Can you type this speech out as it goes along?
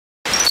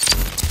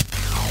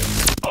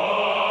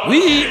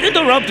We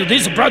interrupt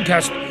this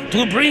broadcast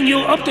to bring you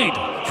update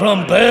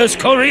from Best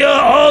Korea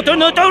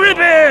Alternate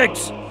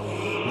Orympics.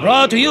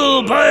 Brought to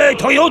you by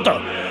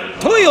Toyota.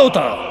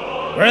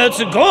 Toyota.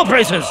 Let's go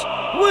places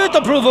with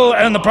approval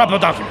and the proper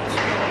documents.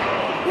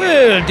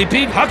 Well, the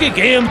big hockey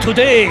game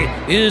today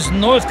is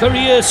North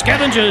Korea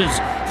Scavengers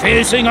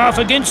facing off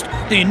against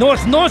the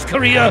North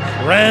Korea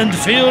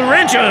Randfield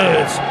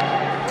Rangers.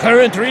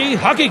 Currently,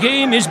 hockey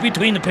game is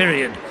between the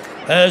period,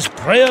 as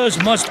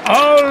players must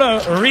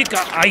all reek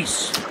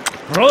ice.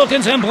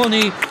 Broken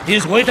Zamboni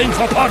is waiting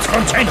for parts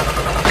from China.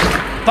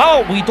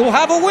 But we do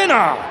have a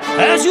winner.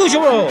 As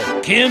usual,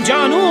 Kim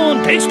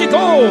Jong-un takes the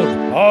gold,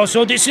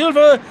 also the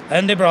silver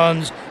and the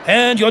bronze,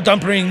 and your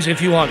dumplings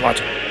if you want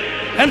water.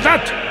 And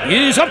that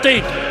is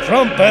update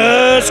from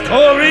Best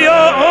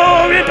Korea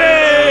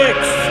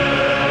Orympics!